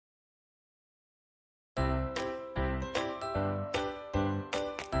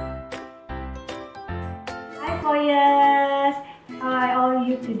toyers! How are all of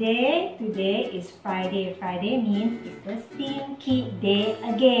you today? Today is Friday. Friday means it's the STEAM Kit Day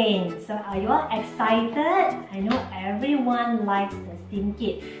again. So are you all excited? I know everyone likes the STEAM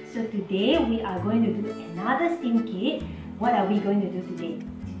Kit. So today we are going to do another STEAM Kit. What are we going to do today?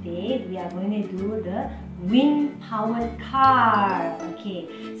 Today we are going to do the wind-powered car. Okay,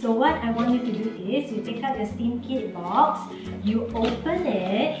 so what I want you to do is you take out the STEAM Kit box, you open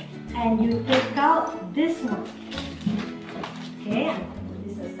it, and you take out this one. Okay, I put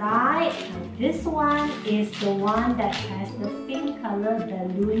this aside. Now this one is the one that has the pink color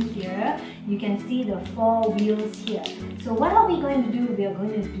balloon here. You can see the 4 wheels here. So what are we going to do? We are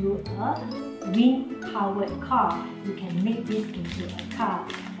going to do a wind-powered car. You can make this into a car.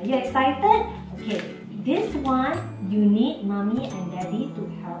 Are you excited? Okay, this one you need mommy and daddy to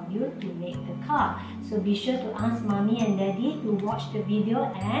help you to make the car. So be sure to ask mommy and daddy to watch the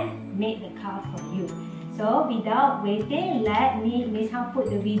video and make the car for you. So without waiting, let me Miss Hao put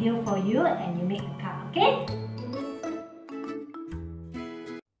the video for you and you make the car, okay?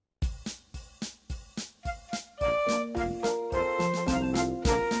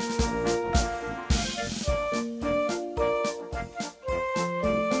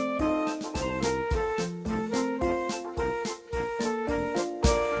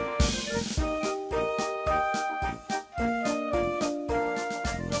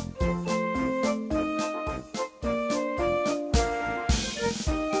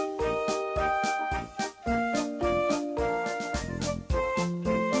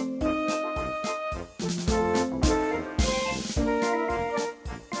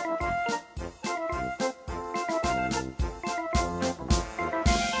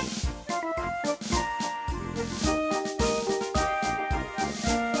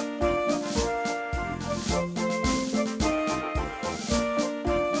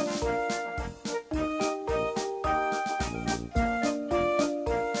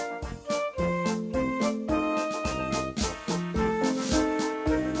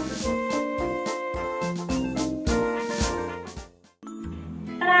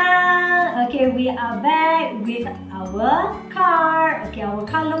 Okay, we are back with our car. Okay, our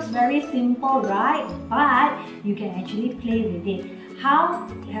car looks very simple, right? But you can actually play with it. How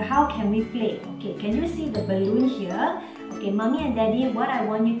can we play? Okay, can you see the balloon here? Okay, mommy and daddy, what I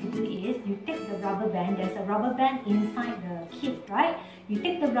want you to do is you take the rubber band. There's a rubber band inside the kit, right? You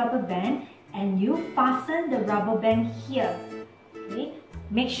take the rubber band and you fasten the rubber band here. Okay,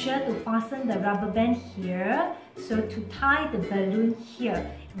 make sure to fasten the rubber band here. So to tie the balloon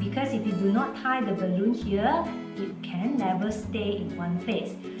here. Because if you do not tie the balloon here, it can never stay in one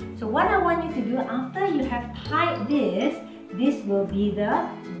place. So what I want you to do after you have tied this will be the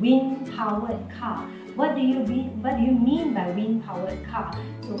wind-powered car. What do you mean by wind-powered car?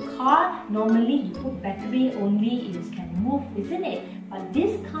 So car, normally you put battery only, it can move, isn't it? But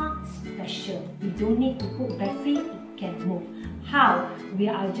this car is special. You don't need to put battery, it can move. How? We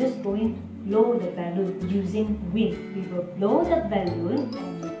are just going to blow the balloon using wind. We will blow the balloon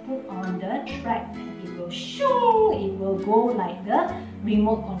and we put on the track and it will shoo, it will go like the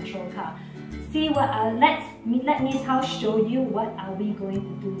remote control car. See what let Miss Hao show you what are we going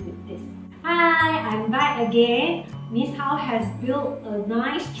to do with this. Hi, I'm back again. Miss Hao has built a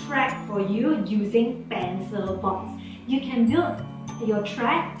nice track for you using pencil box. You can build your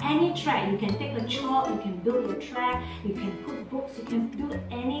track, any track. You can take a chalk, you can build your track, you can put books, you can build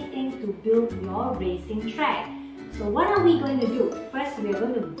anything to build your racing track. So what are we going to do? First, we are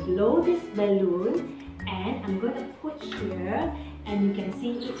going to blow this balloon and I'm going to put here and you can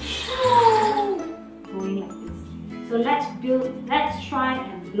see it going like this. So let's try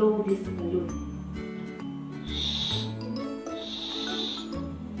and blow this balloon.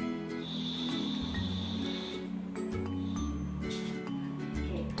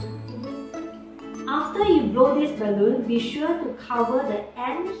 After you blow this balloon, be sure to cover the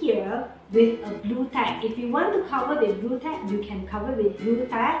end here with a blue tag. If you want to cover with blue tag, you can cover with blue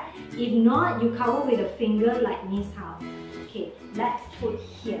tag. If not, you cover with a finger like Miss Hao. Okay, let's put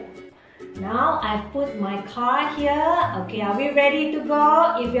here. Now I've put my car here. Okay, are we ready to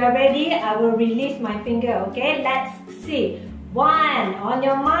go? If you are ready, I will release my finger. Okay, let's see. 1, on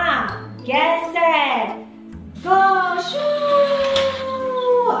your mark, get set, go! Shoo!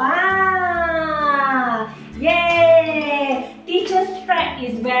 Yay! Teacher's track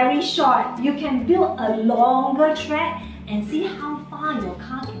is very short. You can build a longer track and see how far your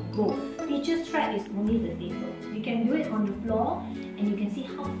car can go. Teacher's track is only the table. You can do it on the floor and you can see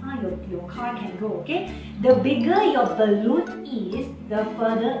how far your car can go, okay? The bigger your balloon is, the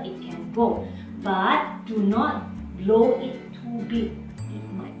further it can go. But do not blow it too big.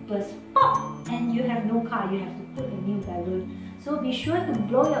 It might burst, pop, and you have no car. You have to put a new balloon. So be sure to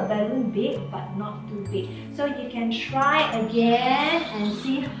blow your balloon big, but not too big. So you can try again and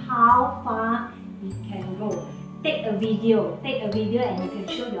see how far it can go. Take a video and you can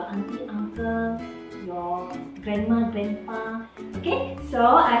show your auntie, uncle, your grandma, grandpa. Okay, so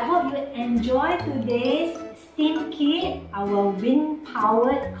I hope you enjoy today's STEAM kit, our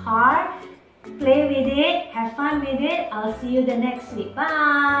wind-powered car. Play with it, have fun with it. I'll see you the next week.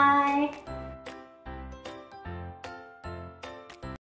 Bye!